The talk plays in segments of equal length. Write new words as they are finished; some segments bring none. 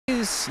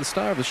is the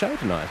star of the show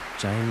tonight,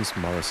 James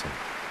Morrison.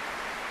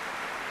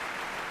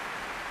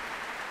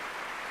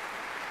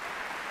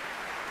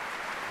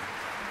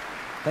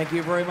 Thank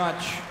you very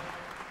much.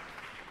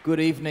 Good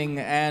evening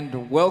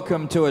and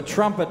welcome to a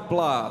trumpet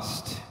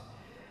blast.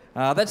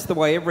 That's the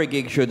way every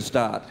gig should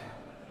start,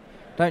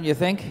 don't you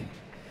think?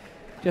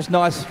 Just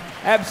nice,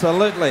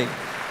 absolutely.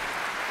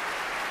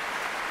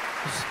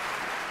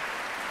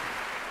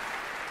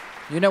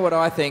 You know what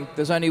I think?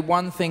 There's only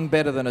one thing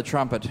better than a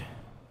trumpet.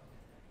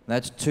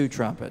 That's two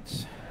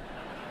trumpets.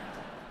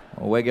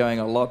 Well, we're going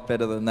a lot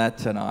better than that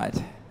tonight.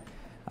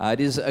 It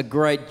is a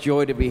great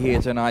joy to be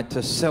here tonight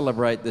to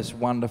celebrate this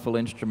wonderful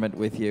instrument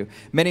with you.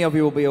 Many of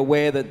you will be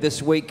aware that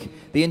this week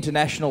the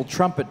International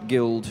Trumpet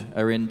Guild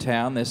are in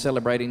town. They're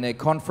celebrating their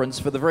conference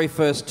for the very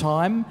first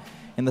time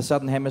in the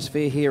Southern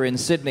Hemisphere here in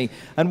Sydney.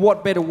 And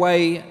what better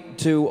way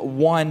to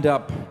wind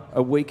up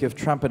a week of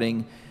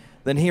trumpeting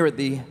than here at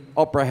the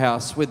Opera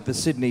House with the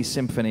Sydney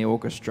Symphony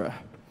Orchestra.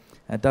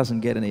 It doesn't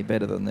get any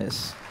better than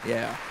this.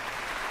 Yeah.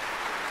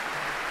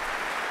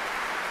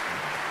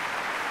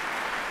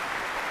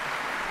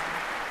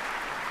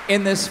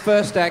 In this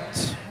first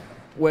act,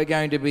 we're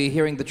going to be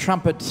hearing the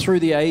trumpet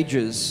through the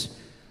ages,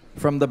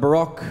 from the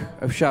Baroque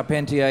of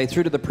Charpentier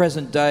through to the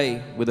present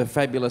day with a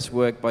fabulous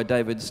work by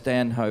David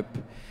Stanhope.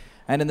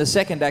 And in the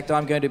second act,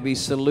 I'm going to be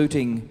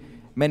saluting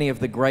many of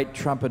the great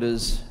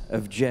trumpeters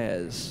of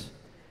jazz.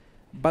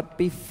 But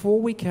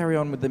before we carry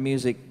on with the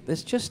music,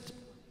 there's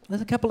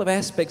a couple of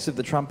aspects of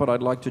the trumpet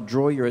I'd like to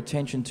draw your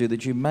attention to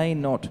that you may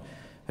not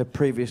have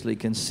previously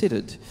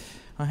considered.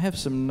 I have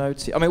some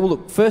notes here. Well,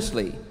 look,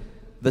 firstly,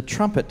 the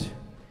trumpet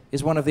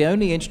is one of the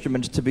only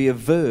instruments to be a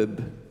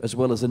verb as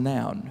well as a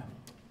noun.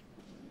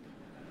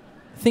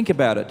 Think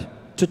about it.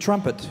 To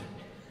trumpet.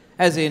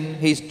 As in,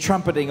 he's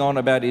trumpeting on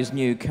about his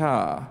new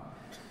car.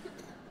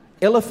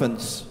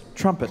 Elephants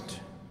trumpet.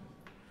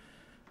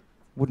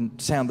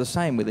 Wouldn't sound the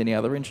same with any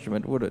other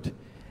instrument, would it?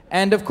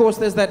 And of course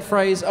there's that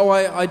phrase,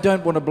 I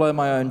don't want to blow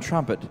my own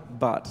trumpet,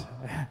 but.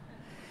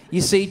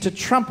 You see, to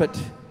trumpet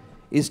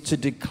is to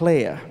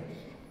declare.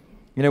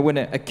 You know, when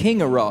a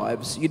king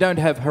arrives, you don't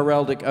have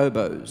heraldic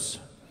oboes.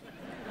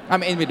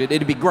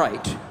 It'd be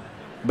great,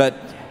 but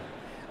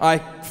I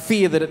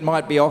fear that it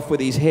might be off with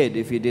his head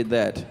if you did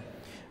that.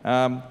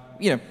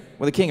 When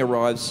the king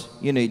arrives,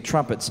 you need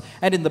trumpets.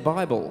 And in the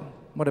Bible,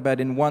 what about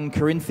in 1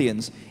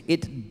 Corinthians?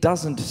 It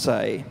doesn't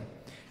say,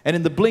 and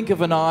in the blink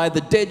of an eye,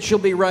 the dead shall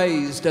be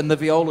raised and the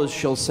violas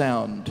shall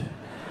sound.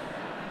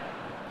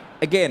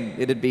 Again,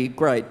 it'd be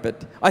great,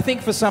 but I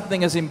think for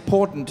something as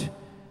important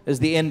as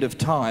the end of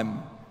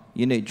time,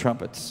 you need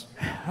trumpets.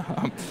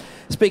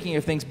 Speaking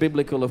of things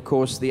biblical, of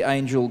course, the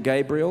angel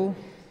Gabriel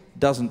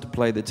doesn't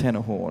play the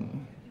tenor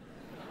horn.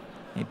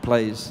 He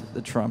plays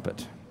the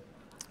trumpet.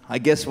 I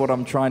guess what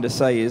I'm trying to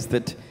say is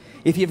that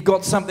if you've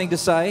got something to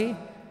say,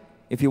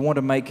 if you want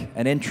to make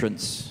an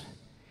entrance,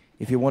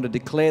 if you want to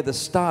declare the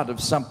start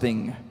of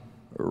something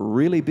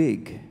really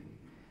big,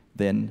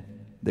 then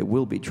there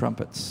will be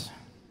trumpets.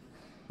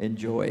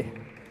 Enjoy.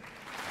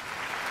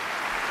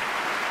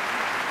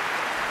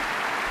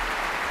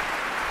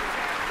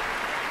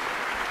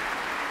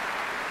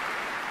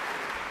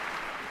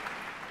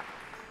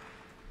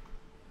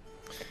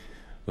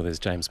 Well, there's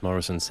James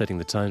Morrison setting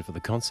the tone for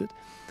the concert.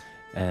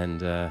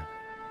 And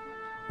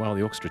while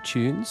the orchestra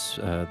tunes,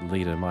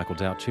 leader Michael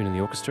Dowd tuning the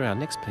orchestra, our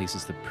next piece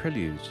is the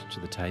prelude to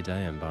the Te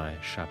Deum by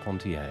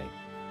Charpentier,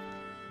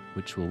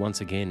 which will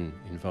once again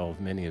involve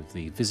many of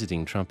the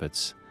visiting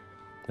trumpets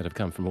that have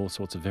come from all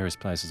sorts of various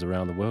places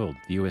around the world.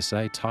 The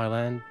USA,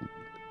 Thailand,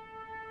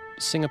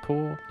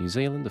 Singapore, New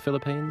Zealand, the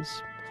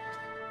Philippines,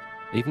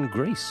 even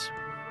Greece.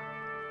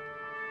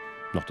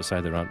 Not to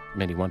say there aren't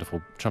many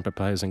wonderful trumpet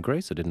players in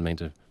Greece. I didn't mean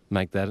to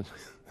make that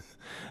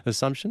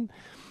assumption.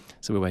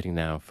 So we're waiting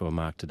now for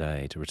Mark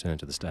Today to return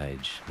to the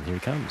stage. And here he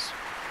comes.